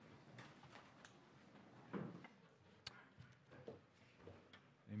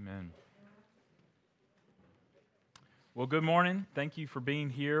Amen. Well, good morning. Thank you for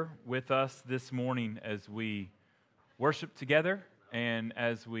being here with us this morning as we worship together and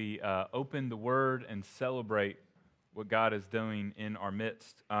as we open the Word and celebrate what God is doing in our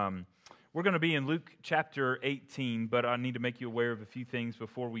midst. We're going to be in Luke chapter 18, but I need to make you aware of a few things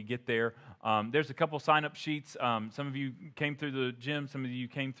before we get there. There's a couple sign-up sheets. Some of you came through the gym. Some of you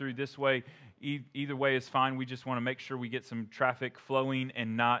came through this way. Either way is fine. We just want to make sure we get some traffic flowing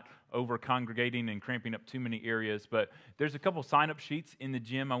and not over-congregating and cramping up too many areas. But there's a couple sign-up sheets in the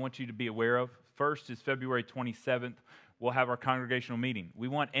gym I want you to be aware of. First is February 27th. We'll have our congregational meeting. We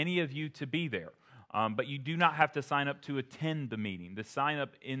want any of you to be there. But you do not have to sign up to attend the meeting. The sign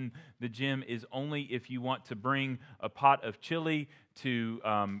up in the gym is only if you want to bring a pot of chili to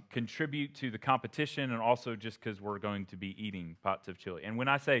contribute to the competition, and also just because we're going to be eating pots of chili. And when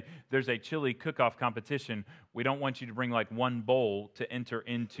I say there's a chili cook-off competition, we don't want you to bring like one bowl to enter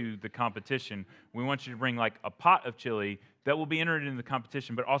into the competition. We want you to bring like a pot of chili that will be entered into the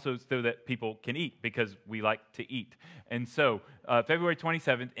competition, but also so that people can eat, because we like to eat. And so February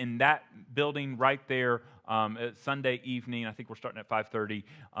 27th, in that building right there, Sunday evening, I think we're starting at 5:30,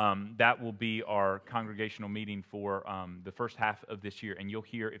 that will be our congregational meeting for the first half of this year. And you'll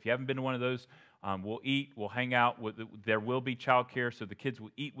hear, if you haven't been to one of those, we'll eat, we'll hang out. There will be childcare, so the kids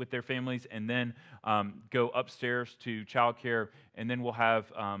will eat with their families and then go upstairs to childcare. And then we'll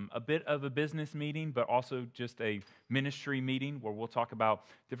have a bit of a business meeting, but also just a ministry meeting where we'll talk about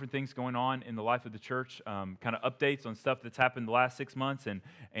different things going on in the life of the church, kind of updates on stuff that's happened the last 6 months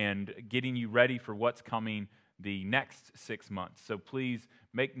and getting you ready for what's coming the next 6 months. So please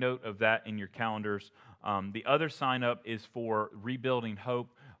make note of that in your calendars. The other sign up is for Rebuilding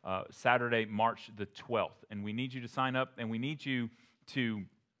Hope, Saturday, March the 12th. And we need you to sign up, and we need you to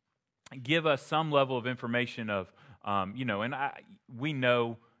give us some level of information of, we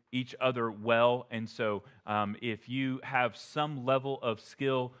know each other well, and so if you have some level of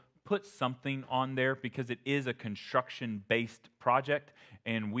skill, put something on there, because it is a construction-based project,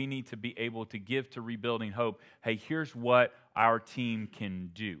 and we need to be able to give to Rebuilding Hope, hey, here's what our team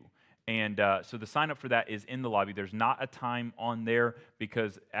can do. And so the sign up for that is in the lobby. There's not a time on there,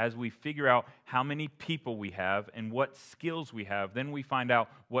 because as we figure out how many people we have and what skills we have, then we find out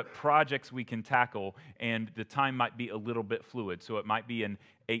what projects we can tackle, and the time might be a little bit fluid. So it might be an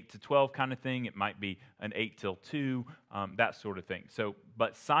 8 to 12 kind of thing. It might be an 8 till 2, that sort of thing. So,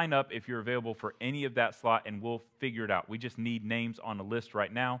 but sign up if you're available for any of that slot, and we'll figure it out. We just need names on a list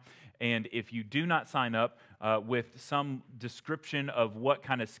right now. And if you do not sign up with some description of what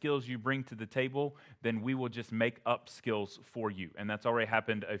kind of skills you bring to the table, then we will just make up skills for you. And that's already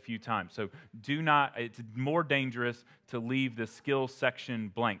happened a few times. So do not, it's more dangerous to leave the skills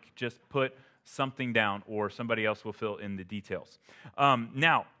section blank. Just put something down, or somebody else will fill in the details.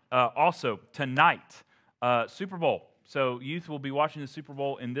 Also, tonight, Super Bowl. So youth will be watching the Super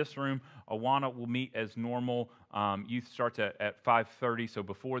Bowl in this room. Awana will meet as normal. Youth starts at 5:30, so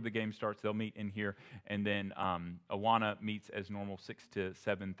before the game starts, they'll meet in here. And then Awana meets as normal, 6 to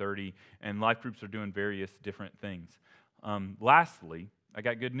 7:30. And life groups are doing various different things. Lastly, I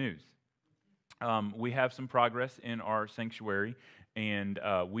got good news. We have some progress in our sanctuary, and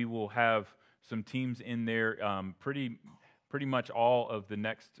we will have some teams in there pretty much all of the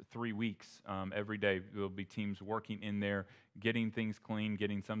next 3 weeks. Every day there will be teams working in there, getting things clean,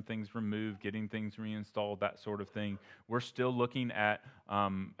 getting some things removed, getting things reinstalled, that sort of thing. We're still looking at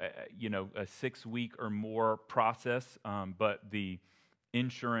a 6 week or more process, but the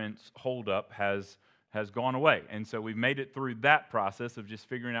insurance holdup has gone away. And so we've made it through that process of just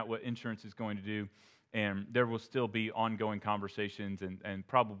figuring out what insurance is going to do. And there will still be ongoing conversations and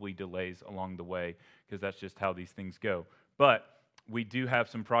probably delays along the way, because that's just how these things go. But we do have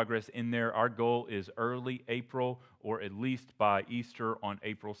some progress in there. Our goal is early April, or at least by Easter on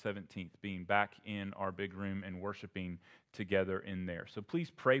April 17th, being back in our big room and worshiping together in there. So please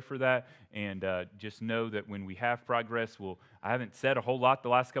pray for that, and just know that when we have progress, I haven't said a whole lot the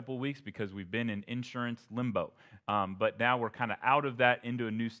last couple of weeks because we've been in insurance limbo. But now we're kind of out of that into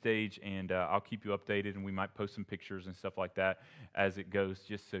a new stage, and I'll keep you updated, and we might post some pictures and stuff like that as it goes,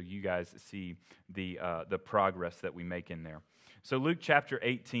 just so you guys see the progress that we make in there. So Luke chapter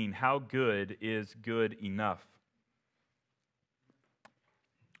 18, how good is good enough?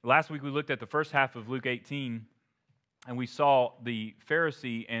 Last week we looked at the first half of Luke 18, and we saw the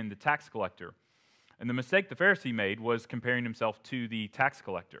Pharisee and the tax collector. And the mistake the Pharisee made was comparing himself to the tax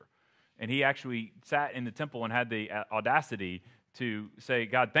collector. And he actually sat in the temple and had the audacity to say,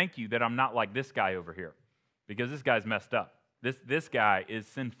 God, thank you that I'm not like this guy over here, because this guy's messed up. This guy is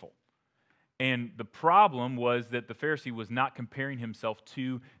sinful. And the problem was that the Pharisee was not comparing himself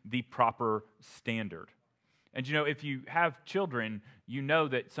to the proper standard. And if you have children, you know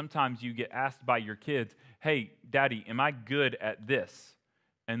that sometimes you get asked by your kids, hey, Daddy, am I good at this?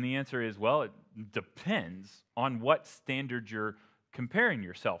 And the answer is, well, it depends on what standard you're comparing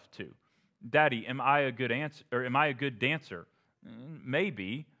yourself to. Daddy, am I a good dancer?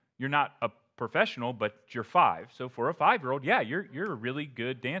 Maybe. You're not a professional, but you're 5. So for a 5-year-old, yeah, you're a really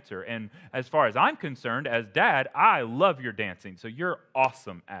good dancer. And as far as I'm concerned, as dad, I love your dancing. So you're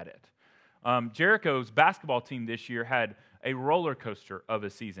awesome at it. Jericho's basketball team this year had a roller coaster of a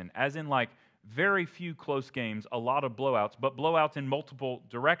season, as in like very few close games, a lot of blowouts, but blowouts in multiple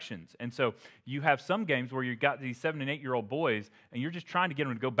directions. And so you have some games where you've got these 7- and 8-year-old boys, and you're just trying to get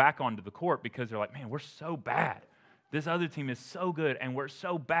them to go back onto the court because they're like, man, we're so bad. This other team is so good, and we're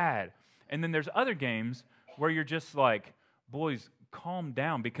so bad. And then there's other games where you're just like, boys, calm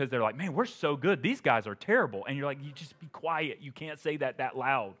down, because they're like, man, we're so good. These guys are terrible. And you're like, you just be quiet. You can't say that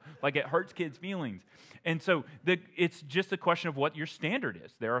loud. Like, it hurts kids' feelings. And so it's just a question of what your standard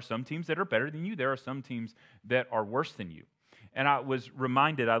is. There are some teams that are better than you. There are some teams that are worse than you. And I was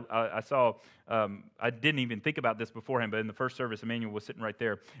reminded, I saw, I didn't even think about this beforehand, but in the first service, Emmanuel was sitting right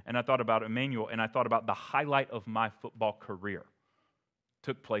there. And I thought about Emmanuel, and I thought about the highlight of my football career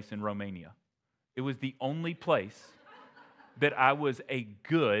took place in Romania. It was the only place that I was a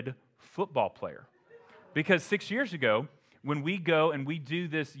good football player. Because 6 years ago, when we go and we do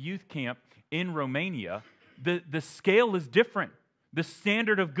this youth camp in Romania, the scale is different. The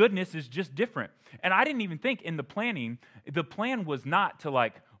standard of goodness is just different. And I didn't even think in the planning, the plan was not to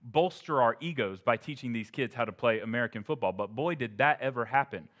like bolster our egos by teaching these kids how to play American football. But boy, did that ever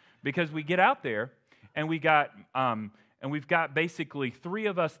happen. Because we get out there and we've got basically 3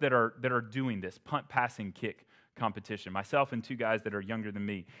 of us that are doing this punt, passing, kick competition, myself and 2 guys that are younger than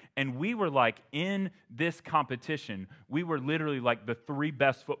me. And we were like, in this competition, we were literally like the 3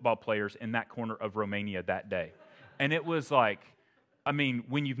 best football players in that corner of Romania that day. And it was like, I mean,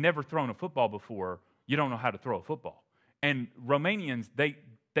 when you've never thrown a football before, you don't know how to throw a football. And Romanians,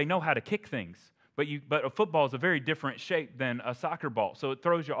 they know how to kick things. But a football is a very different shape than a soccer ball. So it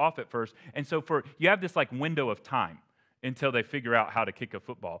throws you off at first. And so you have this like window of time until they figure out how to kick a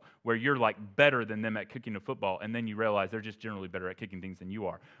football, where you're like better than them at kicking a football, and then you realize they're just generally better at kicking things than you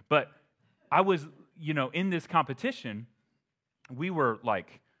are. But I was, in this competition, we were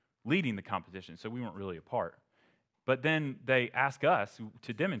like leading the competition, so we weren't really a part. But then they ask us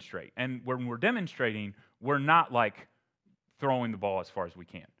to demonstrate. And when we're demonstrating, we're not like throwing the ball as far as we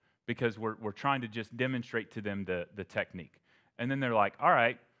can, because we're trying to just demonstrate to them the technique. And then they're like, all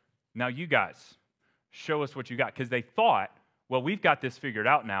right, now you guys, show us what you got. Because they thought, well, we've got this figured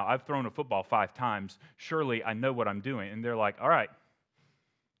out now. I've thrown a football 5 times. Surely I know what I'm doing. And they're like, all right,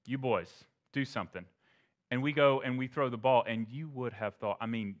 you boys, do something. And we go and we throw the ball. And you would have thought, I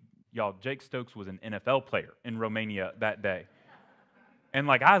mean, y'all, Jake Stokes was an NFL player in Romania that day. And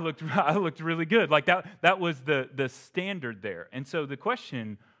like I looked really good. Like that was the standard there. And so the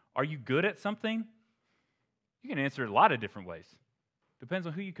question, are you good at something? You can answer it a lot of different ways. Depends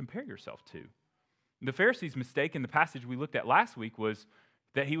on who you compare yourself to. The Pharisee's mistake in the passage we looked at last week was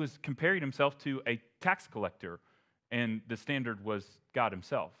that he was comparing himself to a tax collector, and the standard was God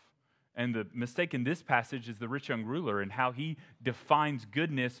himself. And the mistake in this passage is the rich young ruler and how he defines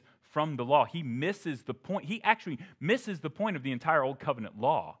goodness from the law. He misses the point. He actually misses the point of the entire Old Covenant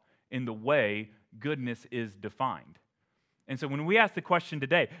law in the way goodness is defined. And so when we ask the question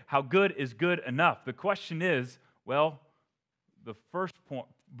today, how good is good enough? The question is, well, the first point,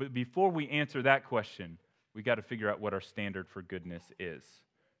 but before we answer that question, we got to figure out what our standard for goodness is.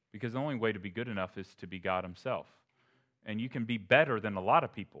 Because the only way to be good enough is to be God himself. And you can be better than a lot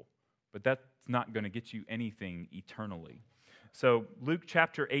of people, but that's not going to get you anything eternally. So Luke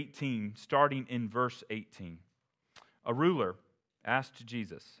chapter 18, starting in verse 18. A ruler asked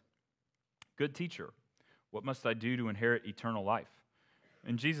Jesus, "Good teacher, what must I do to inherit eternal life?"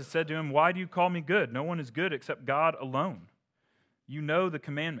 And Jesus said to him, "Why do you call me good? No one is good except God alone. You know the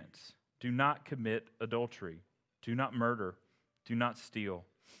commandments. Do not commit adultery. Do not murder. Do not steal.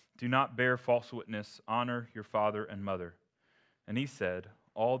 Do not bear false witness. Honor your father and mother." And he said,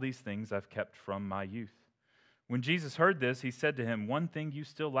 "All these things I've kept from my youth." When Jesus heard this, he said to him, "One thing you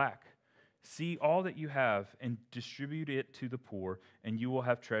still lack. See all that you have and distribute it to the poor, and you will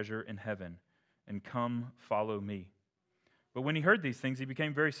have treasure in heaven. And come, follow me." But when he heard these things, he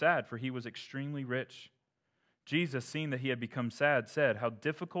became very sad, for he was extremely rich. Jesus, seeing that he had become sad, said, "How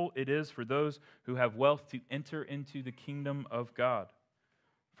difficult it is for those who have wealth to enter into the kingdom of God.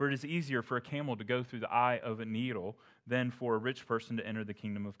 For it is easier for a camel to go through the eye of a needle than for a rich person to enter the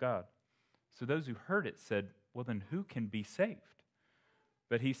kingdom of God." So those who heard it said, well, then who can be saved?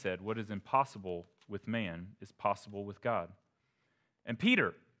 But he said, what is impossible with man is possible with God. And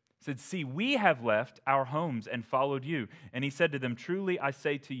Peter said, see, we have left our homes and followed you. And he said to them, truly I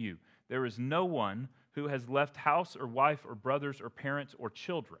say to you, there is no one who has left house or wife or brothers or parents or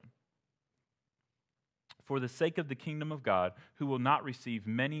children for the sake of the kingdom of God who will not receive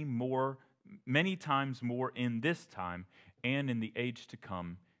many times more in this time and in the age to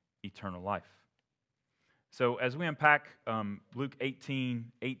come eternal life. So as we unpack Luke 18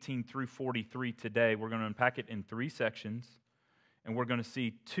 through 43 today, we're going to unpack it in 3 sections, and we're going to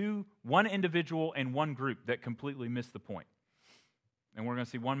see one individual and one group that completely miss the point. And we're going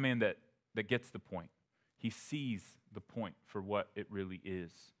to see one man that gets the point. He sees the point for what it really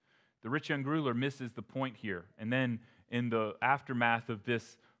is. The rich young ruler misses the point here. And then in the aftermath of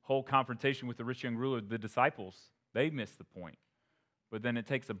this whole confrontation with the rich young ruler, the disciples, they miss the point. But then it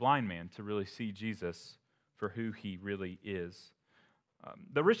takes a blind man to really see Jesus for who he really is.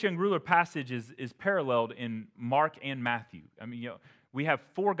 The rich young ruler passage is paralleled in Mark and Matthew. I mean, we have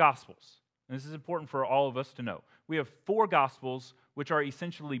 4 Gospels, and this is important for all of us to know. We have 4 Gospels, which are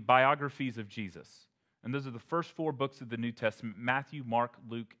essentially biographies of Jesus. And those are the first 4 books of the New Testament: Matthew, Mark,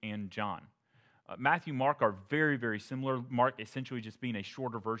 Luke, and John. Matthew and Mark are very, very similar. Mark essentially just being a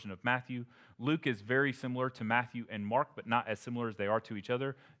shorter version of Matthew. Luke is very similar to Matthew and Mark, but not as similar as they are to each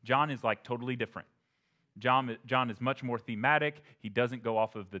other. John is like totally different. John is much more thematic. He doesn't go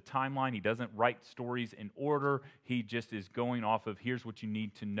off of the timeline. He doesn't write stories in order. He just is going off of, here's what you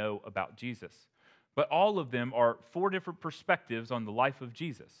need to know about Jesus. But all of them are 4 different perspectives on the life of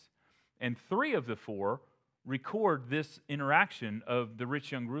Jesus. And 3 of the 4 record this interaction of the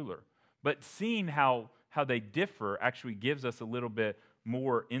rich young ruler. But seeing how they differ actually gives us a little bit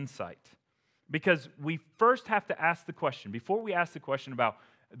more insight. Because we first have to ask the question, before we ask the question about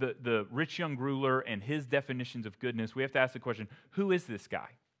the rich young ruler and his definitions of goodness, we have to ask the question, who is this guy?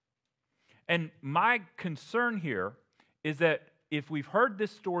 And my concern here is that if we've heard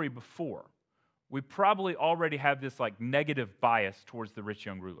this story before, we probably already have this like negative bias towards the rich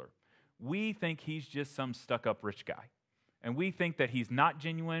young ruler. We think he's just some stuck-up rich guy. And we think that he's not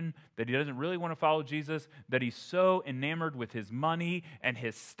genuine, that he doesn't really want to follow Jesus, that he's so enamored with his money and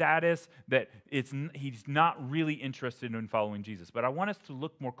his status that he's not really interested in following Jesus. But I want us to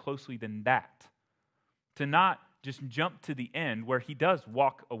look more closely than that, to not just jump to the end where he does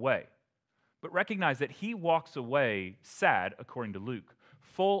walk away, but recognize that he walks away sad, according to Luke,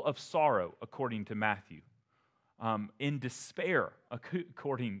 full of sorrow, according to Matthew, in despair,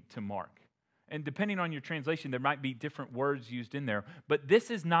 according to Mark. And depending on your translation, there might be different words used in there. But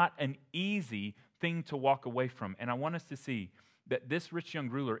this is not an easy thing to walk away from. And I want us to see that this rich young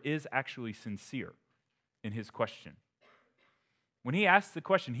ruler is actually sincere in his question. When he asks the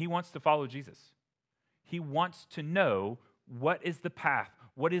question, he wants to follow Jesus. He wants to know what is the path,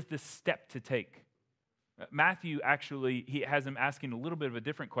 what is the step to take. Matthew actually, he has him asking a little bit of a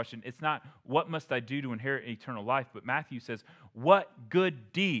different question. It's not, what must I do to inherit eternal life? But Matthew says, what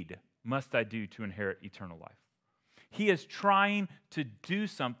good deed must I do to inherit eternal life? He is trying to do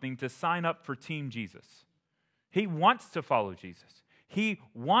something to sign up for Team Jesus. He wants to follow Jesus. He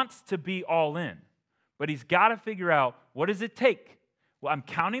wants to be all in. But he's got to figure out, what does it take? Well, I'm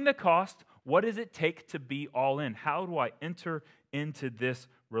counting the cost. What does it take to be all in? How do I enter into this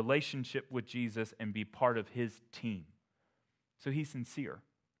relationship with Jesus and be part of his team? So he's sincere.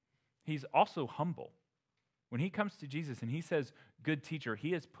 He's also humble. When he comes to Jesus and he says, good teacher,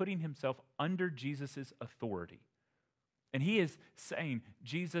 he is putting himself under Jesus' authority. And he is saying,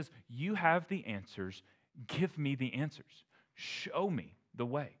 Jesus, you have the answers. Give me the answers. Show me the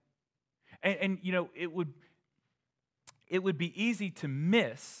way. And you know, it would be easy to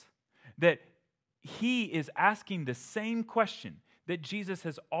miss that he is asking the same question that Jesus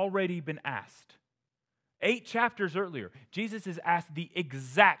has already been asked. 8 chapters earlier, Jesus is asked the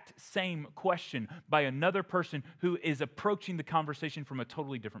exact same question by another person who is approaching the conversation from a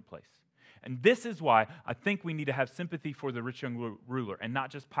totally different place. And this is why I think we need to have sympathy for the rich young ruler and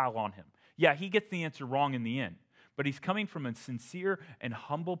not just pile on him. Yeah, he gets the answer wrong in the end, but he's coming from a sincere and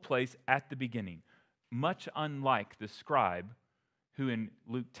humble place at the beginning, much unlike the scribe who in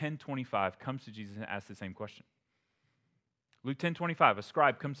Luke 10:25 comes to Jesus and asks the same question. Luke 10:25, a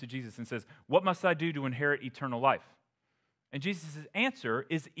scribe comes to Jesus and says, what must I do to inherit eternal life? And Jesus' answer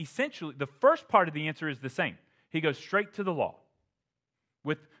is essentially, the first part of the answer is the same. He goes straight to the law.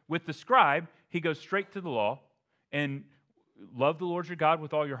 With the scribe, he goes straight to the law and love the Lord your God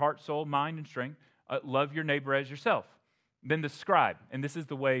with all your heart, soul, mind, and strength. Love your neighbor as yourself. Then the scribe, and this is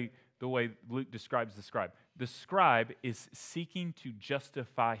the way Luke describes the scribe. The scribe is seeking to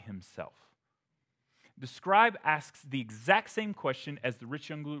justify himself. The scribe asks the exact same question as the rich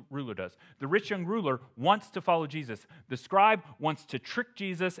young ruler does. The rich young ruler wants to follow Jesus. The scribe wants to trick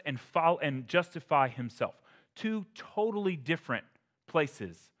Jesus and follow and justify himself. Two totally different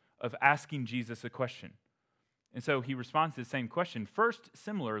places of asking Jesus a question. And so he responds to the same question, first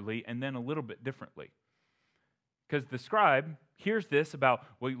similarly and then a little bit differently. Because the scribe hears this about,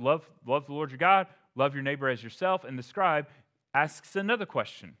 well, you love the Lord your God, love your neighbor as yourself, and the scribe asks another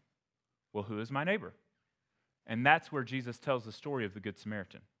question. Well, who is my neighbor? And that's where Jesus tells the story of the Good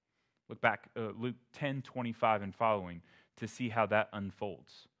Samaritan. Look back, Luke 10:25 and following, to see how that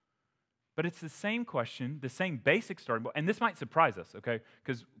unfolds. But it's the same question, the same basic starting point, and this might surprise us, okay?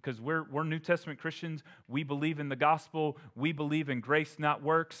 Because we're New Testament Christians, we believe in the gospel, we believe in grace, not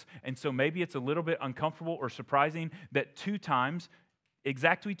works, and so maybe it's a little bit uncomfortable or surprising that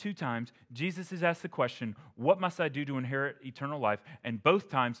exactly two times, Jesus is asked the question, what must I do to inherit eternal life? And both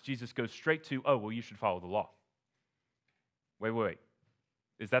times, Jesus goes straight to, oh, well, you should follow the law. Wait.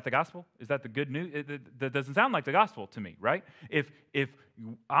 Is that the gospel? Is that the good news? That doesn't sound like the gospel to me, right? If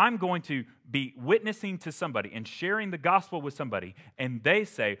I'm going to be witnessing to somebody and sharing the gospel with somebody, and they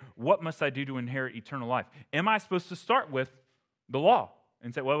say, what must I do to inherit eternal life? Am I supposed to start with the law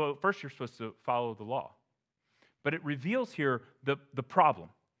and say, well, first you're supposed to follow the law? But it reveals here the problem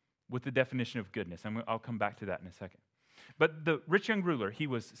with the definition of goodness. I'll come back to that in a second. But the rich young ruler, he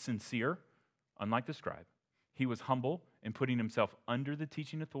was sincere, unlike the scribe. He was humble in putting himself under the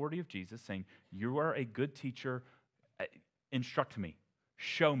teaching authority of Jesus, saying, you are a good teacher, instruct me,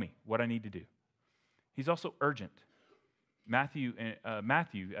 show me what I need to do. He's also urgent. Matthew,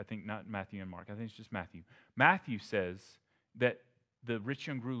 I think not Matthew and Mark, I think it's just Matthew. Matthew says that the rich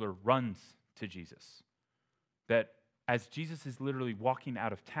young ruler runs to Jesus. That as Jesus is literally walking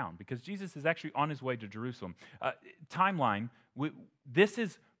out of town, because Jesus is actually on his way to Jerusalem. Timeline, this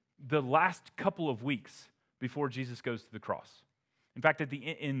is the last couple of weeks before Jesus goes to the cross. In fact,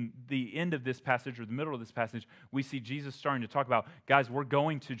 in the end of this passage, or the middle of this passage, we see Jesus starting to talk about, guys, we're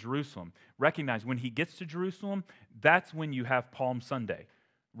going to Jerusalem. Recognize, when he gets to Jerusalem, that's when you have Palm Sunday.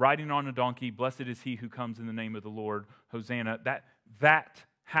 Riding on a donkey, blessed is he who comes in the name of the Lord, Hosanna. That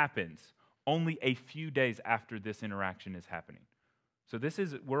happens only a few days after this interaction is happening. So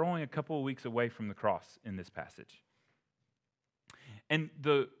we're only a couple of weeks away from the cross in this passage. And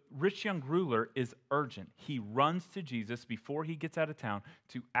the rich young ruler is urgent. He runs to Jesus before he gets out of town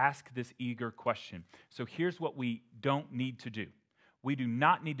to ask this eager question. So here's what we don't need to do. We do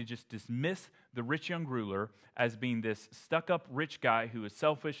not need to just dismiss the rich young ruler as being this stuck-up rich guy who is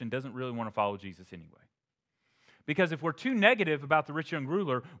selfish and doesn't really want to follow Jesus anyway. Because if we're too negative about the rich young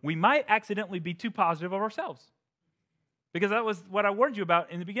ruler, we might accidentally be too positive of ourselves. Because that was what I warned you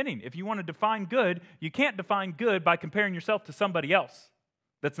about in the beginning. If you want to define good, you can't define good by comparing yourself to somebody else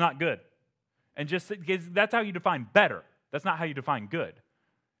that's not good. And just because that's how you define better. That's not how you define good.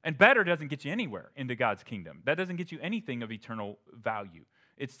 And better doesn't get you anywhere into God's kingdom. That doesn't get you anything of eternal value.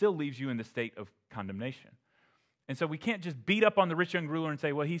 It still leaves you in the state of condemnation. And so we can't just beat up on the rich young ruler and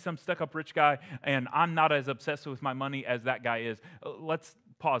say, well, he's some stuck-up rich guy, and I'm not as obsessed with my money as that guy is. Let's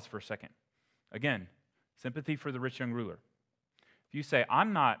pause for a second. Again, sympathy for the rich young ruler. If you say,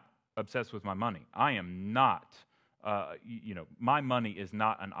 I'm not obsessed with my money, I am not, my money is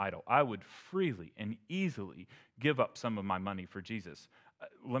not an idol. I would freely and easily give up some of my money for Jesus.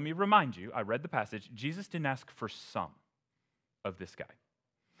 Let me remind you, I read the passage, Jesus didn't ask for some of this guy.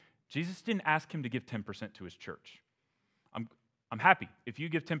 Jesus didn't ask him to give 10% to his church. I'm happy if you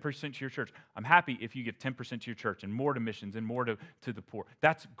give 10% to your church. I'm happy if you give 10% to your church and more to missions and more to the poor.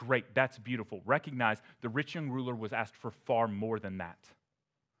 That's great. That's beautiful. Recognize the rich young ruler was asked for far more than that.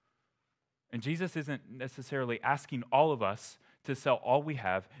 And Jesus isn't necessarily asking all of us to sell all we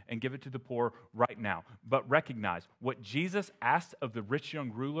have and give it to the poor right now. But recognize what Jesus asked of the rich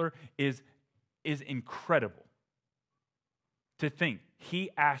young ruler is incredible. To think he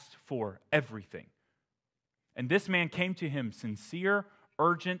asked for everything. And this man came to him sincere,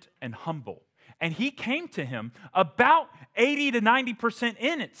 urgent, and humble. And he came to him about 80 to 90%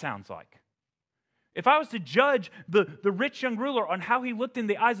 in, it sounds like. If I was to judge the rich young ruler on how he looked in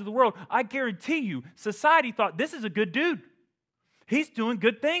the eyes of the world, I guarantee you, society thought, this is a good dude. He's doing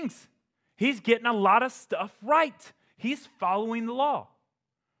good things. He's getting a lot of stuff right. He's following the law.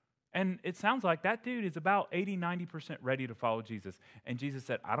 And it sounds like that dude is about 80, 90% ready to follow Jesus. And Jesus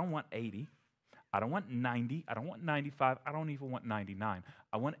said, I don't want 80. I don't want 90. I don't want 95. I don't even want 99.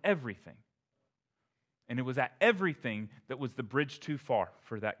 I want everything. And it was that everything that was the bridge too far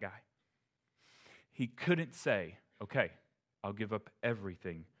for that guy. He couldn't say, okay, I'll give up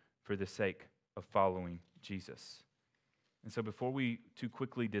everything for the sake of following Jesus. And so before we too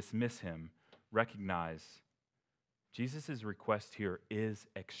quickly dismiss him, recognize Jesus' request here is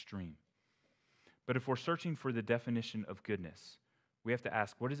extreme. But if we're searching for the definition of goodness, we have to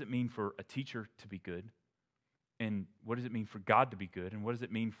ask, what does it mean for a teacher to be good? And what does it mean for God to be good? And what does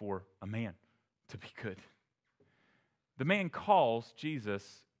it mean for a man to be good? The man calls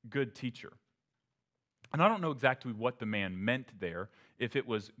Jesus good teacher. And I don't know exactly what the man meant there, if it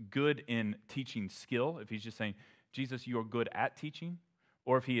was good in teaching skill, if he's just saying, Jesus, you are good at teaching,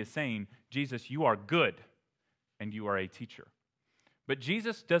 or if he is saying, Jesus, you are good and you are a teacher. But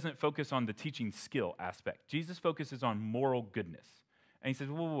Jesus doesn't focus on the teaching skill aspect. Jesus focuses on moral goodness. And he says,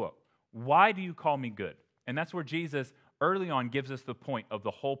 whoa. Why do you call me good? And that's where Jesus early on gives us the point of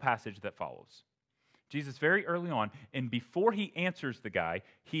the whole passage that follows. Jesus very early on, and before he answers the guy,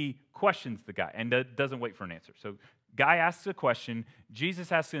 he questions the guy and doesn't wait for an answer. So guy asks a question,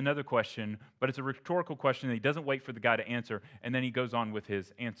 Jesus asks another question, but it's a rhetorical question and he doesn't wait for the guy to answer, and then he goes on with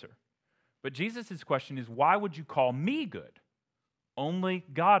his answer. But Jesus' question is, why would you call me good? Only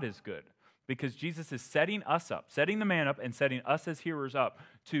God is good. Because Jesus is setting us up, setting the man up and setting us as hearers up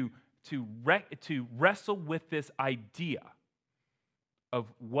to wrestle with this idea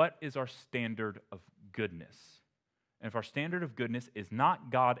of what is our standard of goodness. And if our standard of goodness is not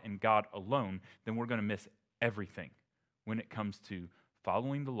God and God alone, then we're going to miss everything when it comes to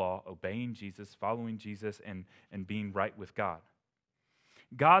following the law, obeying Jesus, following Jesus, and being right with God.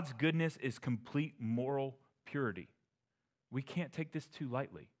 God's goodness is complete moral purity. We can't take this too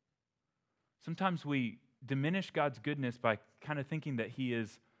lightly. Sometimes we diminish God's goodness by kind of thinking that he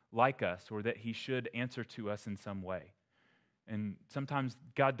is like us or that he should answer to us in some way. And sometimes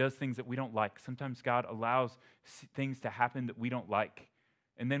God does things that we don't like. Sometimes God allows things to happen that we don't like.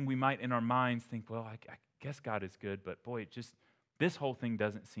 And then we might in our minds think, well, I guess God is good, but boy, this whole thing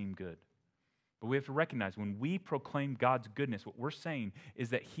doesn't seem good. But we have to recognize when we proclaim God's goodness, what we're saying is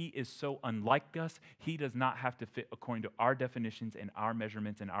that he is so unlike us, he does not have to fit according to our definitions and our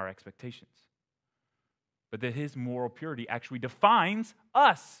measurements and our expectations. But that his moral purity actually defines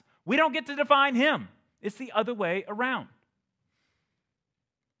us. We don't get to define him. It's the other way around.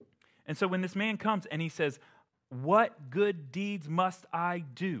 And so when this man comes and he says, what good deeds must I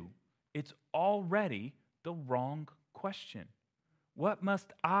do? It's already the wrong question. What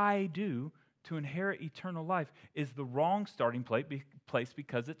must I do to inherit eternal life is the wrong starting place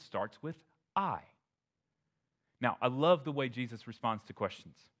because it starts with I. Now, I love the way Jesus responds to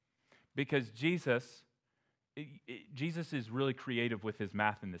questions because Jesus is really creative with his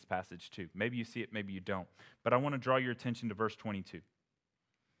math in this passage too. Maybe you see it, maybe you don't. But I want to draw your attention to verse 22.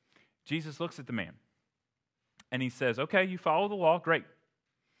 Jesus looks at the man and he says, okay, you follow the law, great.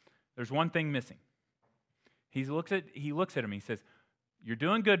 There's one thing missing. He looks at him, he says, you're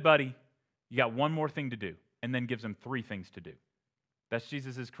doing good, buddy. You got one more thing to do, and then gives him three things to do. That's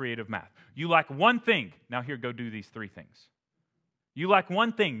Jesus' creative math. You lack one thing. Now here, go do these three things. You lack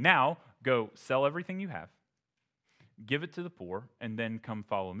one thing. Now go sell everything you have, give it to the poor, and then come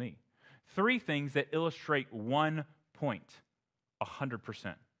follow me. Three things that illustrate one point,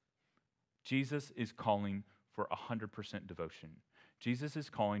 100%. Jesus is calling for 100% devotion. Jesus is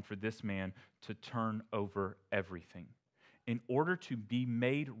calling for this man to turn over everything. In order to be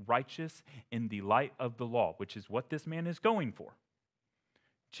made righteous in the light of the law, which is what this man is going for,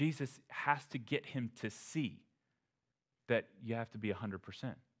 Jesus has to get him to see that you have to be 100%.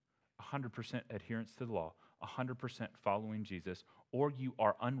 100% adherence to the law, 100% following Jesus, or you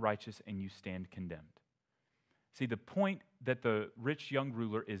are unrighteous and you stand condemned. See, the point that the rich young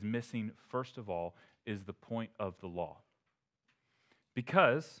ruler is missing, first of all, is the point of the law.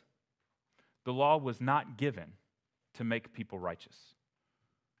 Because the law was not given to make people righteous.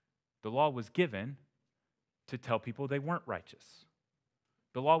 The law was given to tell people they weren't righteous.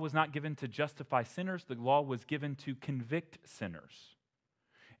 The law was not given to justify sinners. The law was given to convict sinners.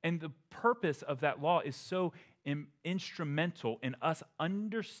 And the purpose of that law is so instrumental in us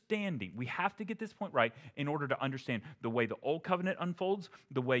understanding. We have to get this point right in order to understand the way the old covenant unfolds,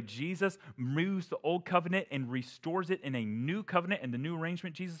 the way Jesus moves the old covenant and restores it in a new covenant and the new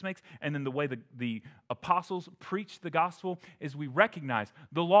arrangement Jesus makes, and then the way the apostles preach the gospel is we recognize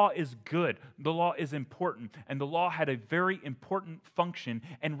the law is good, the law is important, and the law had a very important function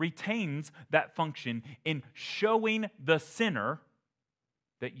and retains that function in showing the sinner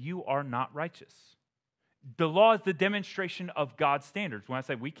that you are not righteous. The law is the demonstration of God's standards. When I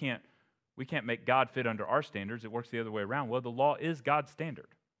say we can't make God fit under our standards, it works the other way around. Well, the law is God's standard.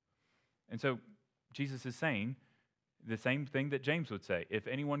 And so Jesus is saying the same thing that James would say. If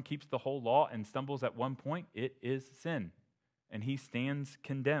anyone keeps the whole law and stumbles at one point, it is sin, and he stands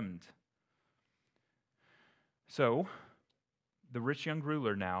condemned. So the rich young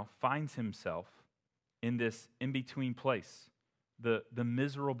ruler now finds himself in this in-between place, the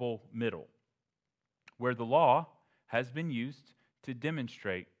miserable middle, where the law has been used to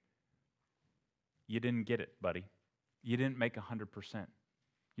demonstrate you didn't get it, buddy. You didn't make 100%.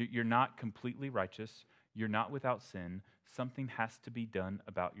 You're not completely righteous. You're not without sin. Something has to be done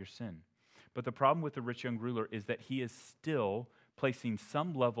about your sin. But the problem with the rich young ruler is that he is still placing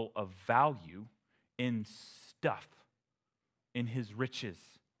some level of value in stuff, in his riches,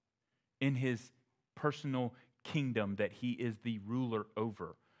 in his personal kingdom that he is the ruler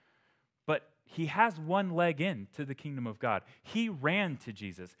over. But he has one leg into the kingdom of God. He ran to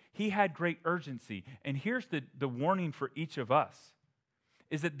Jesus. He had great urgency. And here's the warning for each of us,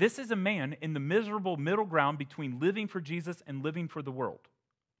 is that this is a man in the miserable middle ground between living for Jesus and living for the world.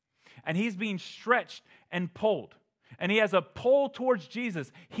 And he's being stretched and pulled. And he has a pull towards Jesus.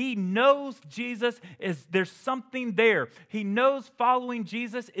 He knows there's something there. He knows following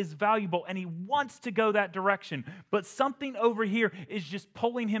Jesus is valuable, and he wants to go that direction. But something over here is just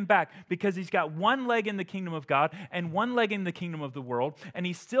pulling him back, because he's got one leg in the kingdom of God and one leg in the kingdom of the world, and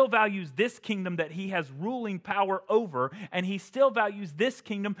he still values this kingdom that he has ruling power over, and he still values this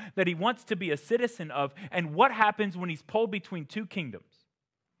kingdom that he wants to be a citizen of. And what happens when he's pulled between two kingdoms?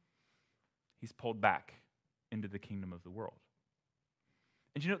 He's pulled back into the kingdom of the world.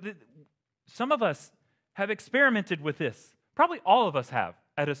 And you know, some of us have experimented with this. Probably all of us have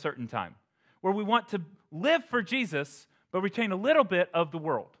at a certain time, where we want to live for Jesus, but retain a little bit of the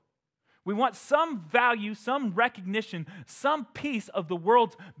world. We want some value, some recognition, some piece of the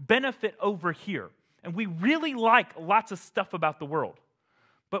world's benefit over here. And we really like lots of stuff about the world,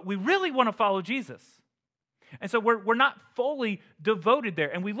 but we really want to follow Jesus. And so we're not fully devoted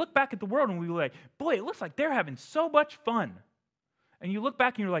there. And we look back at the world and we're like, boy, it looks like they're having so much fun. And you look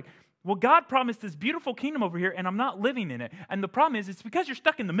back and you're like, well, God promised this beautiful kingdom over here and I'm not living in it. And the problem is, it's because you're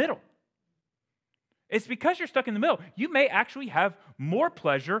stuck in the middle. It's because you're stuck in the middle. You may actually have more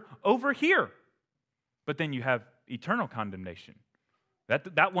pleasure over here, but then you have eternal condemnation.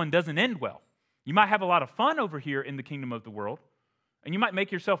 That one doesn't end well. You might have a lot of fun over here in the kingdom of the world, and you might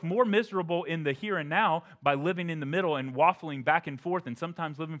make yourself more miserable in the here and now by living in the middle and waffling back and forth and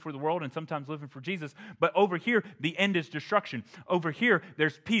sometimes living for the world and sometimes living for Jesus. But over here, the end is destruction. Over here,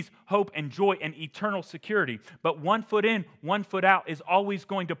 there's peace, hope, and joy and eternal security. But one foot in, one foot out is always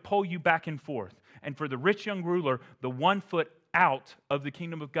going to pull you back and forth. And for the rich young ruler, the 1 foot out of the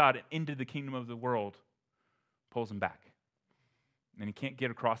kingdom of God and into the kingdom of the world pulls him back. And he can't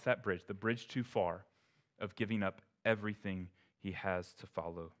get across that bridge, the bridge too far of giving up everything he has to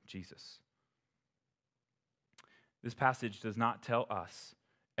follow Jesus. This passage does not tell us,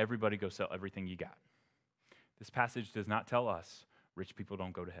 everybody go sell everything you got. This passage does not tell us, rich people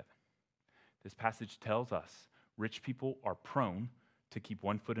don't go to heaven. This passage tells us, rich people are prone to keep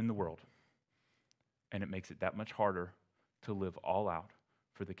 1 foot in the world. And it makes it that much harder to live all out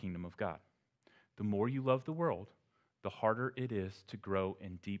for the kingdom of God. The more you love the world, the harder it is to grow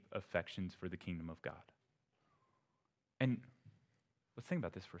in deep affections for the kingdom of God. And let's think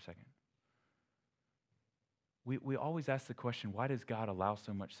about this for a second. We always ask the question, why does God allow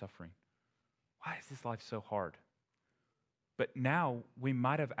so much suffering? Why is this life so hard? But now we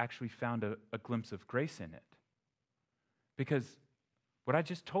might have actually found a glimpse of grace in it. Because what I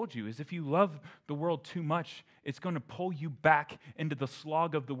just told you is, if you love the world too much, it's going to pull you back into the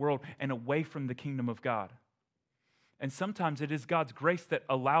slog of the world and away from the kingdom of God. And sometimes it is God's grace that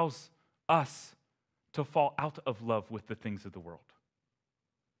allows us to fall out of love with the things of the world.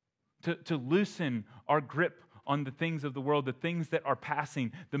 To loosen our grip on the things of the world, the things that are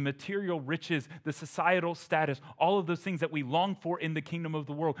passing, the material riches, the societal status, all of those things that we long for in the kingdom of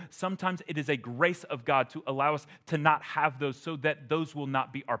the world. Sometimes it is a grace of God to allow us to not have those, so that those will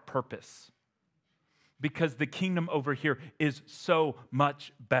not be our purpose. Because the kingdom over here is so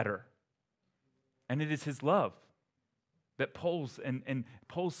much better. And it is His love that pulls and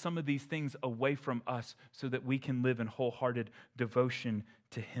pulls some of these things away from us so that we can live in wholehearted devotion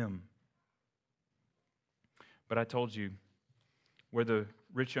to Him. But I told you, where the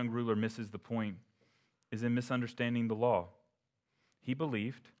rich young ruler misses the point is in misunderstanding the law. He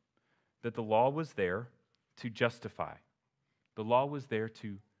believed that the law was there to justify. The law was there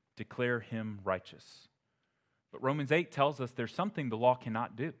to declare him righteous. But Romans 8 tells us there's something the law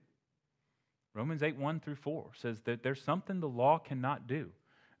cannot do. Romans 8, 1-4 says that there's something the law cannot do.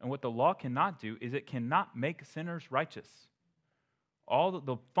 And what the law cannot do is it cannot make sinners righteous. All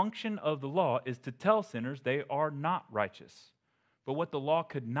the function of the law is to tell sinners they are not righteous. But what the law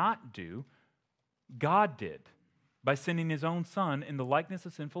could not do, God did. By sending his own Son in the likeness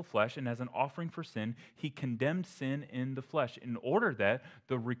of sinful flesh and as an offering for sin, he condemned sin in the flesh in order that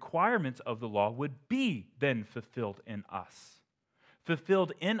the requirements of the law would be then fulfilled in us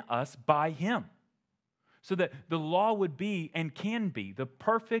by him. So that the law would be and can be, the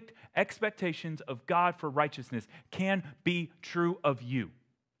perfect expectations of God for righteousness can be true of you.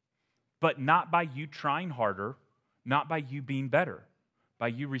 But not by you trying harder, not by you being better, by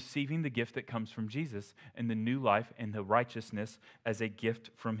you receiving the gift that comes from Jesus and the new life and the righteousness as a gift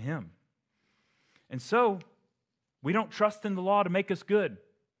from him. And so, we don't trust in the law to make us good.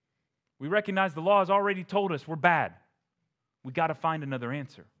 We recognize the law has already told us we're bad. We got to find another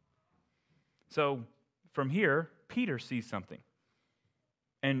answer. So, from here, Peter sees something.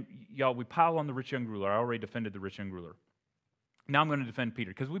 And y'all, we pile on the rich young ruler. I already defended the rich young ruler. Now I'm going to defend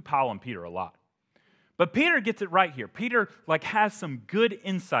Peter because we pile on Peter a lot. But Peter gets it right here. Peter has some good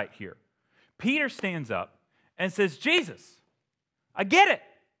insight here. Peter stands up and says, Jesus, I get it.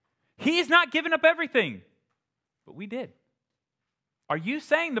 He's not giving up everything. But we did. Are you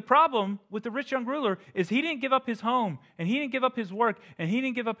saying the problem with the rich young ruler is he didn't give up his home and he didn't give up his work and he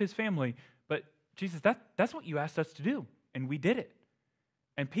didn't give up his family? But Jesus, that's what you asked us to do. And we did it.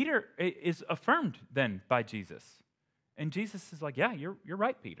 And Peter is affirmed then by Jesus. And Jesus is like, yeah, you're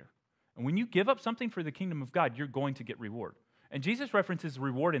right, Peter. And when you give up something for the kingdom of God, you're going to get reward. And Jesus references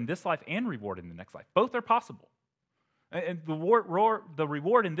reward in this life and reward in the next life. Both are possible. And the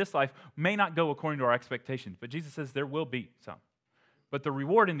reward in this life may not go according to our expectations, but Jesus says there will be some. But the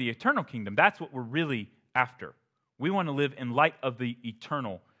reward in the eternal kingdom, that's what we're really after. We want to live in light of the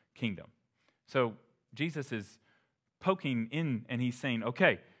eternal kingdom. So Jesus is poking in and he's saying,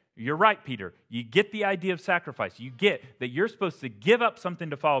 okay, you're right, Peter. You get the idea of sacrifice. You get that you're supposed to give up something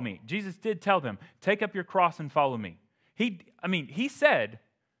to follow me. Jesus did tell them, take up your cross and follow me. He said,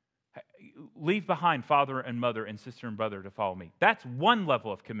 leave behind father and mother and sister and brother to follow me. That's one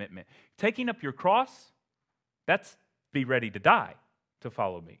level of commitment. Taking up your cross, that's be ready to die to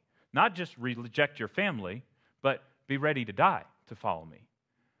follow me. Not just reject your family, but be ready to die to follow me.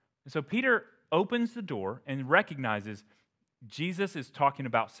 And so Peter opens the door and recognizes Jesus is talking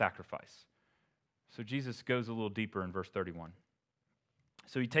about sacrifice. So Jesus goes a little deeper in verse 31.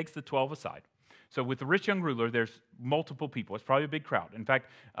 So he takes the 12 aside. So with the rich young ruler, there's multiple people. It's probably a big crowd. In fact,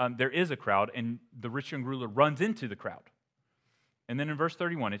 there is a crowd, and the rich young ruler runs into the crowd. And then in verse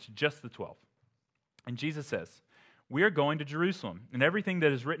 31, it's just the 12. And Jesus says, we are going to Jerusalem, and everything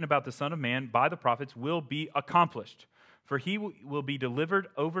that is written about the Son of Man by the prophets will be accomplished. For he will be delivered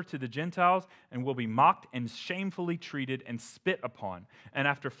over to the Gentiles and will be mocked and shamefully treated and spit upon. And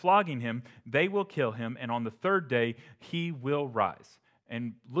after flogging him, they will kill him, and on the third day he will rise.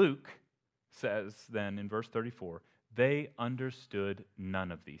 And Luke says then in verse 34, they understood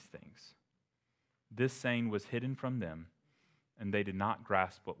none of these things. This saying was hidden from them, and they did not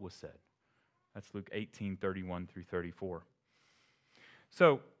grasp what was said. That's Luke 18:31 through 34.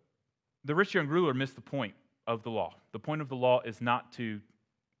 So the rich young ruler missed the point of the law. The point of the law is not to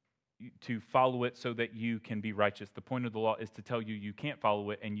follow it so that you can be righteous. The point of the law is to tell you you can't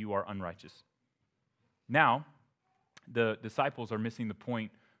follow it and you are unrighteous. Now, the disciples are missing the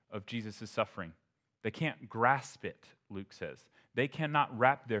point of Jesus' suffering. They can't grasp it, Luke says. They cannot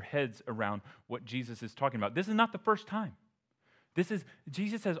wrap their heads around what Jesus is talking about. This is not the first time.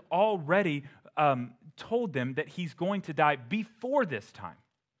 Jesus has already told them that he's going to die before this time.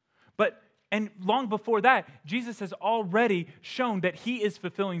 And long before that, Jesus has already shown that he is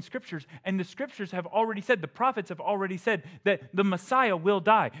fulfilling scriptures, and the scriptures have already said, the prophets have already said that the Messiah will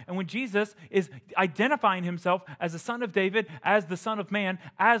die. And when Jesus is identifying himself as the Son of David, as the Son of Man,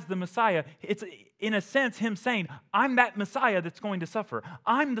 as the Messiah, it's in a sense him saying, I'm that Messiah that's going to suffer.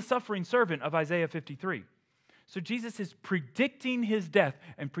 I'm the suffering servant of Isaiah 53. So Jesus is predicting his death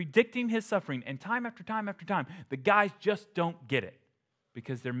and predicting his suffering, and time after time after time, the guys just don't get it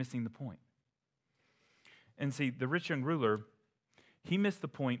because they're missing the point. And see, the rich young ruler, he missed the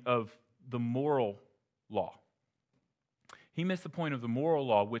point of the moral law. He missed the point of the moral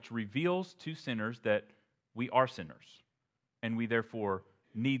law, which reveals to sinners that we are sinners, and we therefore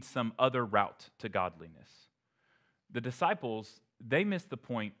need some other route to godliness. The disciples, they missed the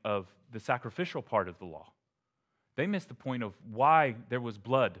point of the sacrificial part of the law. They missed the point of why there was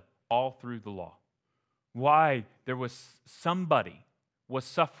blood all through the law, why there was somebody was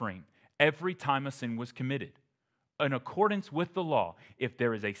suffering every time a sin was committed. In accordance with the law, if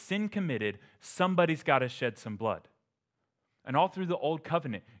there is a sin committed, somebody's got to shed some blood. And all through the Old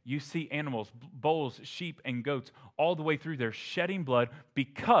Covenant, you see animals, bulls, sheep, and goats, all the way through there shedding blood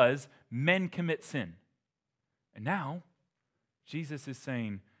because men commit sin. And now, Jesus is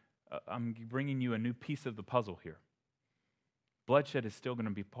saying, I'm bringing you a new piece of the puzzle here. bloodshed is still going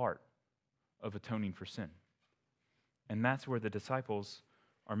to be part of atoning for sin. And that's where the disciples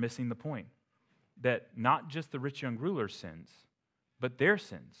are missing the point. That not just the rich young ruler's sins, but their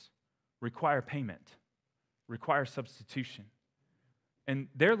sins require payment, require substitution. And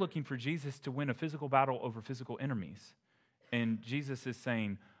they're looking for Jesus to win a physical battle over physical enemies. And Jesus is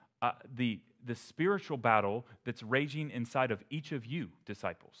saying, the spiritual battle that's raging inside of each of you,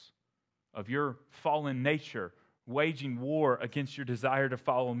 disciples, of your fallen nature, waging war against your desire to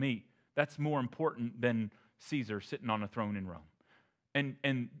follow me, that's more important than Caesar sitting on a throne in Rome.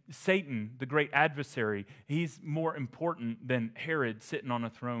 And Satan, the great adversary, he's more important than Herod sitting on a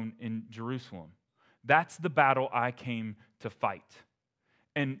throne in Jerusalem. That's the battle I came to fight.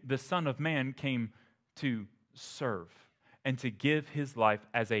 And the Son of Man came to serve and to give his life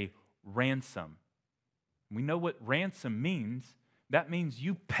as a ransom. We know what ransom means. That means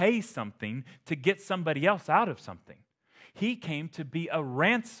you pay something to get somebody else out of something. He came to be a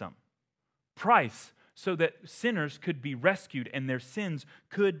ransom price so that sinners could be rescued and their sins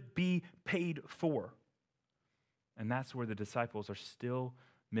could be paid for. And that's where the disciples are still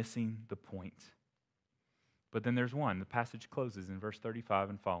missing the point. But then there's one. The passage closes in verse 35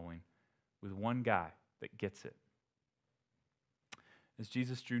 and following with one guy that gets it. As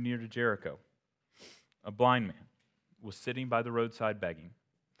Jesus drew near to Jericho, a blind man was sitting by the roadside begging.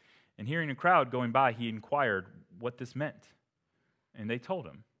 And hearing a crowd going by, he inquired what this meant. And they told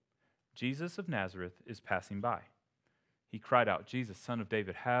him, Jesus of Nazareth is passing by. He cried out, Jesus, Son of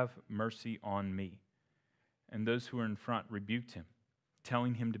David, have mercy on me. And those who were in front rebuked him,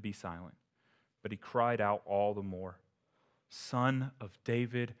 telling him to be silent. But he cried out all the more, Son of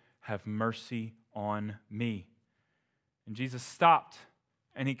David, have mercy on me. And Jesus stopped,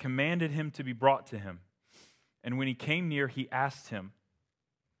 and he commanded him to be brought to him. And when he came near, he asked him,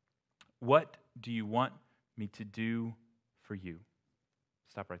 what do you want me to do for you?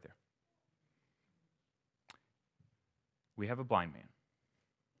 Stop right there. We have a blind man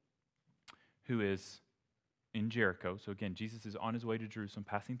who is in Jericho. So again, Jesus is on his way to Jerusalem,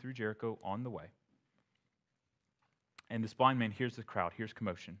 passing through Jericho on the way. And this blind man hears the crowd, hears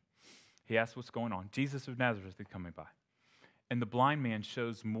commotion. He asks what's going on. Jesus of Nazareth is coming by. And the blind man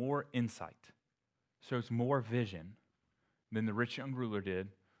shows more insight, shows more vision than the rich young ruler did,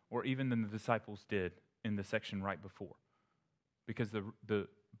 or even than the disciples did in the section right before. Because the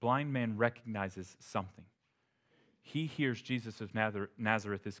blind man recognizes something. He hears Jesus of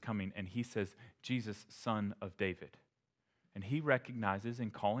Nazareth is coming, and he says, Jesus, Son of David. And he recognizes in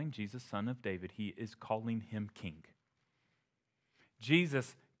calling Jesus Son of David, he is calling him King.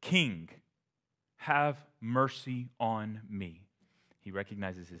 Jesus, King, have mercy on me. He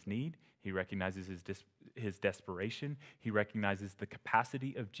recognizes his need. He recognizes his desperation. He recognizes the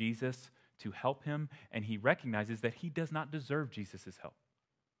capacity of Jesus to help him, and he recognizes that he does not deserve Jesus' help.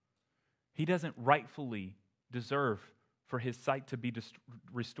 He doesn't rightfully deserve for his sight to be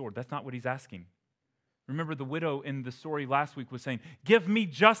restored. That's not what he's asking. Remember, the widow in the story last week was saying, give me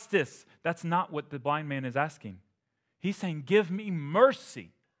justice. That's not what the blind man is asking. He's saying, give me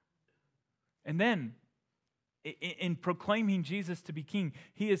mercy. And then, in proclaiming Jesus to be king,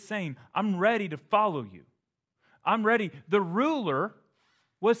 he is saying, I'm ready to follow you. I'm ready. The ruler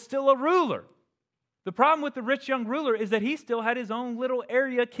was still a ruler. The problem with the rich young ruler is that he still had his own little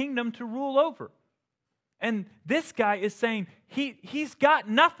area kingdom to rule over. And this guy is saying he's got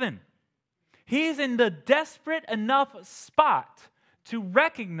nothing. He's in the desperate enough spot to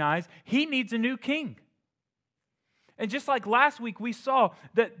recognize he needs a new king. And just like last week, we saw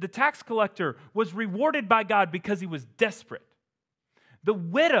that the tax collector was rewarded by God because he was desperate. The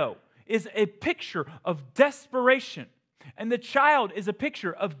widow is a picture of desperation. And the child is a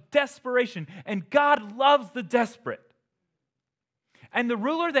picture of desperation. And God loves the desperate. And the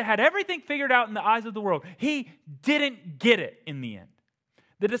ruler that had everything figured out in the eyes of the world, he didn't get it in the end.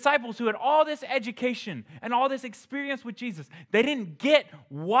 The disciples who had all this education and all this experience with Jesus, they didn't get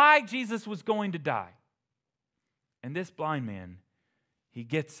why Jesus was going to die. And this blind man, he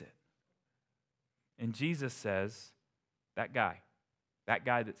gets it. And Jesus says, that guy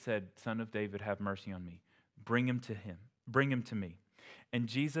that said, Son of David, have mercy on me, bring him to me. And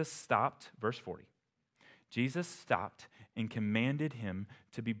Jesus stopped, verse 40. Jesus stopped and commanded him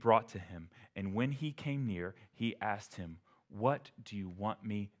to be brought to him. And when he came near, he asked him, what do you want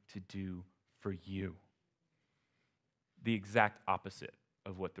me to do for you? The exact opposite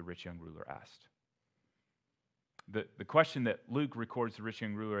of what the rich young ruler asked. The question that Luke records the rich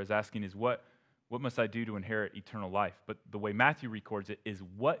young ruler as asking is, what must I do to inherit eternal life? But the way Matthew records it is,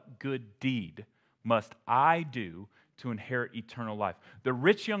 what good deed must I do to inherit eternal life? The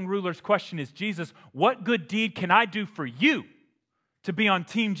rich young ruler's question is, Jesus, what good deed can I do for you to be on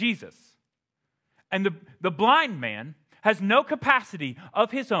Team Jesus. And the blind man has no capacity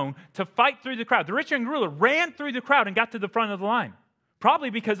of his own to fight through the crowd. The rich young ruler ran through the crowd and got to the front of the line, probably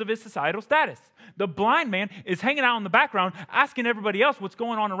because of his societal status. The blind man is hanging out in the background, asking everybody else what's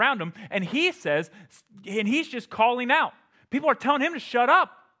going on around him, and he says, and he's just calling out. People are telling him to shut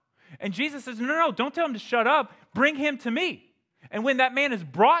up. And Jesus says, no, don't tell him to shut up. Bring him to me. And when that man is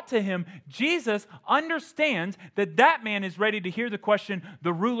brought to him, Jesus understands that that man is ready to hear the question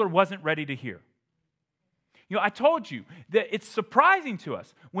the ruler wasn't ready to hear. You know, I told you that it's surprising to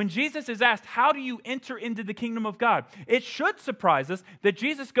us when Jesus is asked, how do you enter into the kingdom of God? It should surprise us that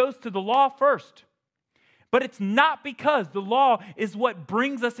Jesus goes to the law first. But it's not because the law is what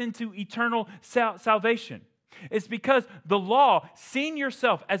brings us into eternal salvation. It's because the law, seeing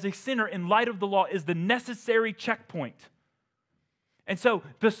yourself as a sinner in light of the law, is the necessary checkpoint. And so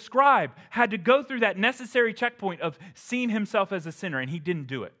the scribe had to go through that necessary checkpoint of seeing himself as a sinner, and he didn't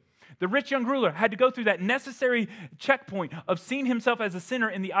do it. The rich young ruler had to go through that necessary checkpoint of seeing himself as a sinner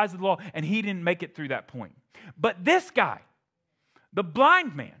in the eyes of the law, and he didn't make it through that point. But this guy, the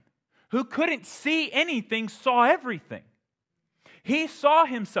blind man, who couldn't see anything, saw everything. He saw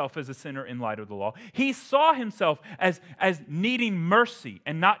himself as a sinner in light of the law. He saw himself as needing mercy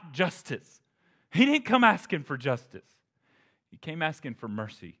and not justice. He didn't come asking for justice. He came asking for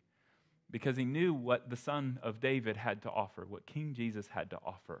mercy because he knew what the Son of David had to offer, what King Jesus had to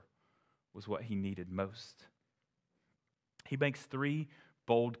offer was what he needed most. He makes 3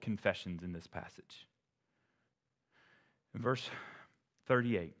 bold confessions in this passage. In verse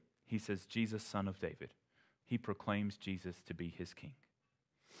 38, he says, Jesus, Son of David. He proclaims Jesus to be his king.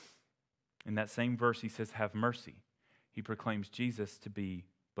 In that same verse, he says, have mercy. He proclaims Jesus to be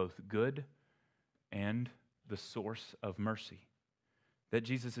both good and the source of mercy. That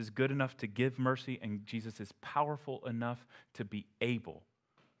Jesus is good enough to give mercy, and Jesus is powerful enough to be able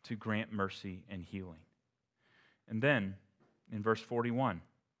to grant mercy and healing. And then, in verse 41,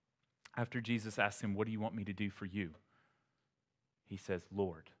 after Jesus asks him, what do you want me to do for you? He says,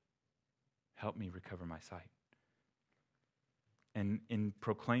 Lord, help me recover my sight. And in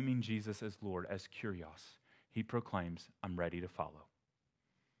proclaiming Jesus as Lord, as Kyrios, he proclaims, I'm ready to follow.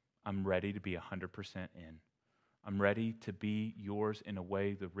 I'm ready to be 100% in. I'm ready to be yours in a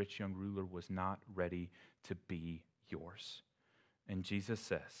way the rich young ruler was not ready to be yours. And Jesus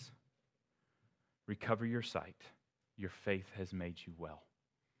says, recover your sight. Your faith has made you well.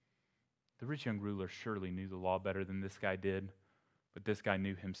 The rich young ruler surely knew the law better than this guy did, but this guy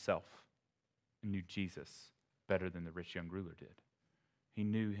knew himself and knew Jesus better than the rich young ruler did. He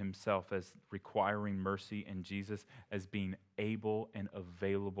knew himself as requiring mercy and Jesus as being able and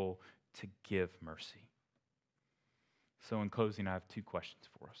available to give mercy. So in closing, I have 2 questions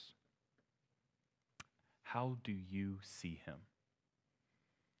for us. How do you see him?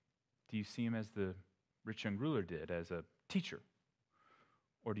 Do you see him as the rich young ruler did, as a teacher?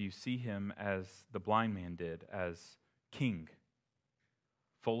 Or do you see him as the blind man did, as king,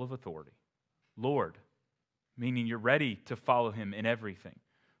 full of authority? Lord, meaning you're ready to follow him in everything.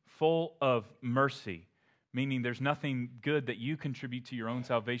 Full of mercy, meaning there's nothing good that you contribute to your own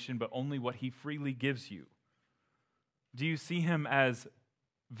salvation, but only what he freely gives you. Do you see him as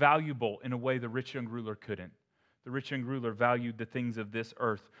valuable in a way the rich young ruler couldn't? The rich young ruler valued the things of this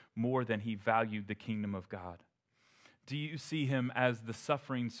earth more than he valued the kingdom of God. Do you see him as the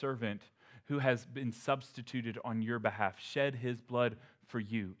suffering servant who has been substituted on your behalf, shed his blood for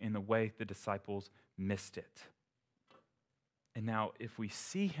you in the way the disciples missed it? And now, if we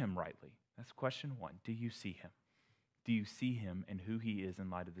see him rightly, that's question 1. Do you see him? Do you see him and who he is in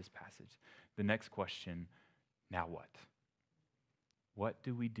light of this passage? The next question, now what? What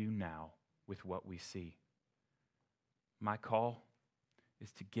do we do now with what we see? My call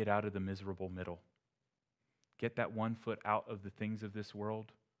is to get out of the miserable middle. Get that one foot out of the things of this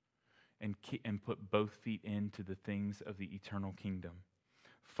world and put both feet into the things of the eternal kingdom.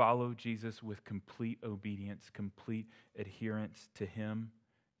 Follow Jesus with complete obedience, complete adherence to him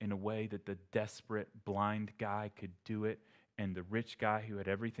in a way that the desperate blind guy could do it and the rich guy who had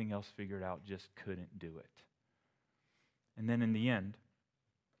everything else figured out just couldn't do it. And then in the end,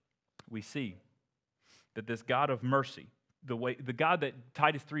 we see that this God of mercy, the God that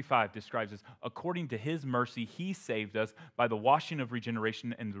Titus 3:5 describes as, according to his mercy, he saved us by the washing of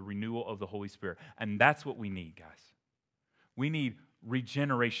regeneration and the renewal of the Holy Spirit. And that's what we need, guys. We need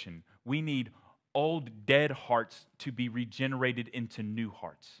regeneration. We need old dead hearts to be regenerated into new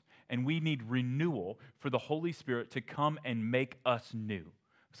hearts. And we need renewal for the Holy Spirit to come and make us new.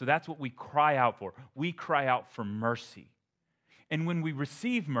 So that's what we cry out for. We cry out for mercy. And when we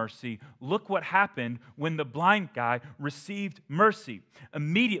receive mercy, look what happened when the blind guy received mercy.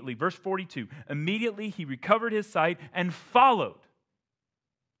 Immediately, verse 42, immediately he recovered his sight and followed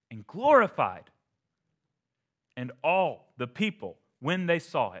and glorified. And all the people, when they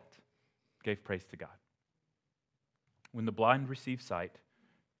saw it, gave praise to God. When the blind receive sight,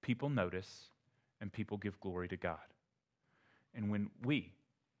 people notice and people give glory to God. And when we,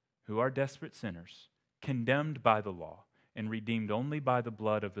 who are desperate sinners, condemned by the law and redeemed only by the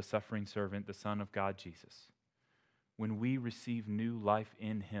blood of the suffering servant, the Son of God, Jesus, when we receive new life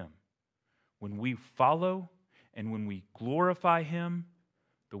in Him, when we follow and when we glorify Him,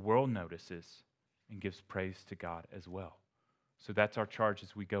 the world notices and gives praise to God as well. So that's our charge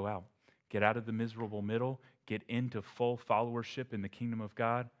as we go out. Get out of the miserable middle, get into full followership in the kingdom of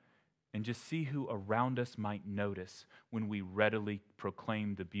God, and just see who around us might notice when we readily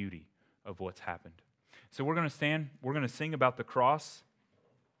proclaim the beauty of what's happened. So we're going to stand, we're going to sing about the cross,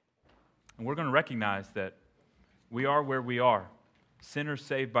 and we're going to recognize that we are where we are, sinners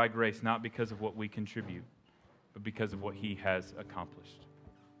saved by grace, not because of what we contribute, but because of what He has accomplished.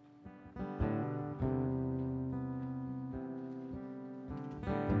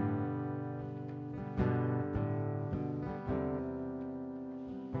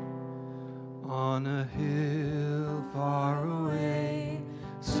 On a hill far away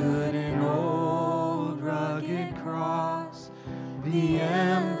stood an old rugged cross, the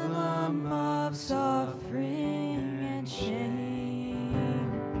emblem of suffering and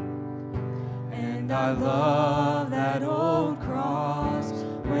shame. And I love that old cross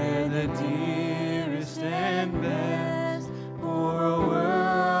where the dearest and best for a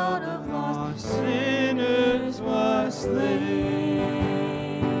world of lost sinners was slain.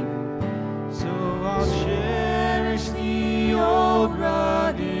 I'll cherish the old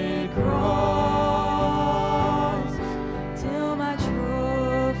rugged cross till my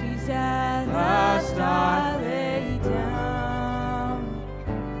trophies at last I lay down.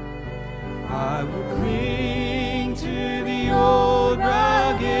 I will cling to the old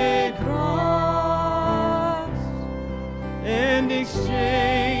rugged cross and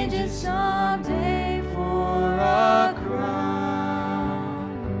exchange it someday for a crown.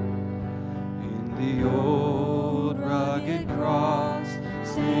 The old rugged cross,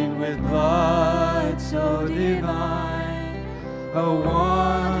 stained with blood so divine, a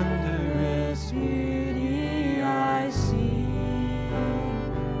wondrous beauty I see.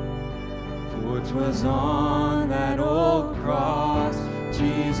 For 'twas on that old cross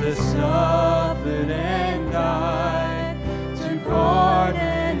Jesus suffered and died to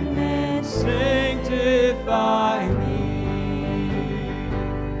pardon and sanctify me.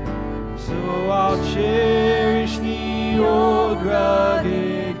 So I'll cherish the old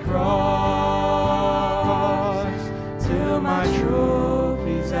rugged cross till my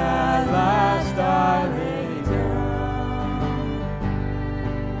trophies at last I lay down.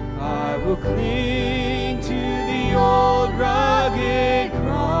 I will cling to the old rugged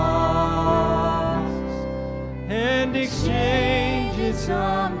cross and exchange it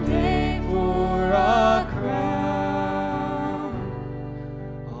someday for a crown.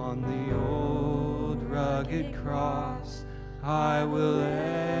 Rugged cross, I will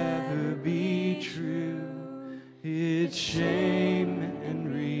ever be true, its shame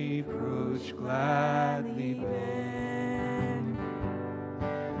and reproach gladly bear.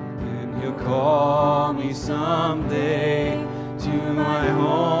 Then He'll call me someday to my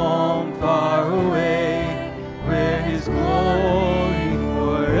home far away, where His glory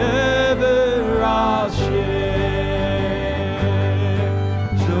forever I'll share.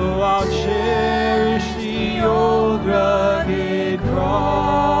 So I'll cherish the old rugged cross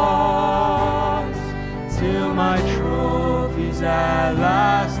till my trophies at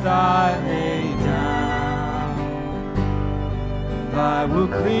last I lay down. I will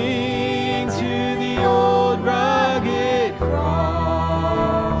cling to the old rugged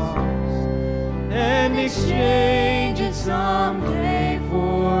cross and exchange it someday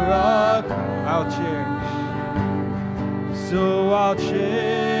for a crown. I'll cherish, so I'll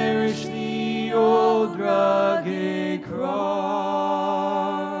cherish the old rugged cross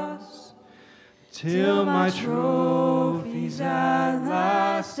till my trophies at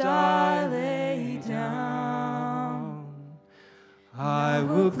last I lay down. I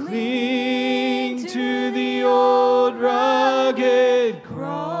will cling to the old rugged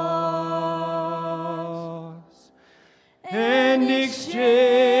cross and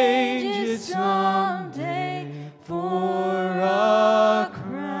exchange it someday for a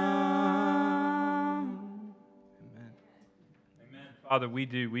crown. Amen. Father,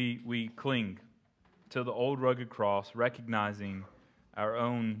 we cling to the old rugged cross, recognizing our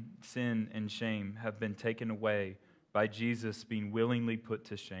own sin and shame have been taken away by Jesus being willingly put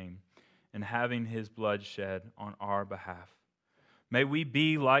to shame and having his blood shed on our behalf. May we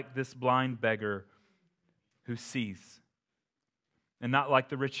be like this blind beggar who sees, and not like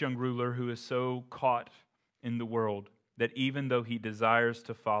the rich young ruler who is so caught in the world that even though he desires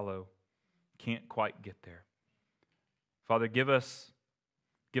to follow, can't quite get there. Father, give us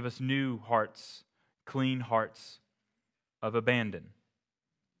new hearts, clean hearts of abandon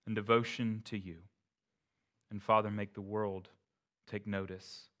and devotion to you. And Father, make the world take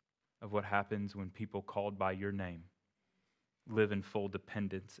notice of what happens when people called by your name live in full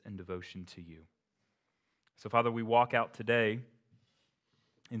dependence and devotion to you. So, Father, we walk out today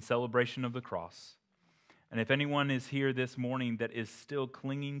in celebration of the cross. And if anyone is here this morning that is still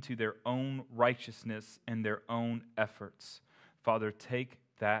clinging to their own righteousness and their own efforts, Father, take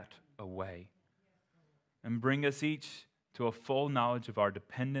that away and bring us each to a full knowledge of our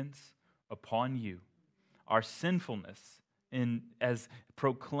dependence upon you, our sinfulness as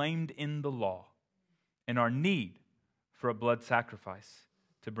proclaimed in the law, and our need for a blood sacrifice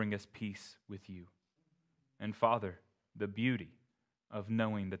to bring us peace with you. And Father, the beauty of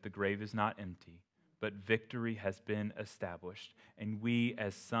knowing that the grave is not empty, but victory has been established, and we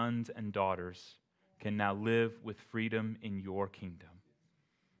as sons and daughters can now live with freedom in your kingdom.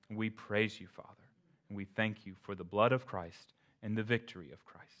 We praise you, Father, and we thank you for the blood of Christ and the victory of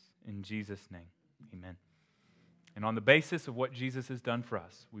Christ. In Jesus' name, amen. And on the basis of what Jesus has done for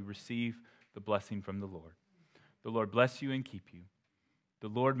us, we receive the blessing from the Lord. The Lord bless you and keep you. The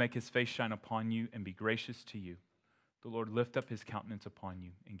Lord make his face shine upon you and be gracious to you. The Lord lift up his countenance upon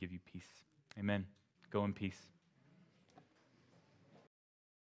you and give you peace. Amen. Go in peace.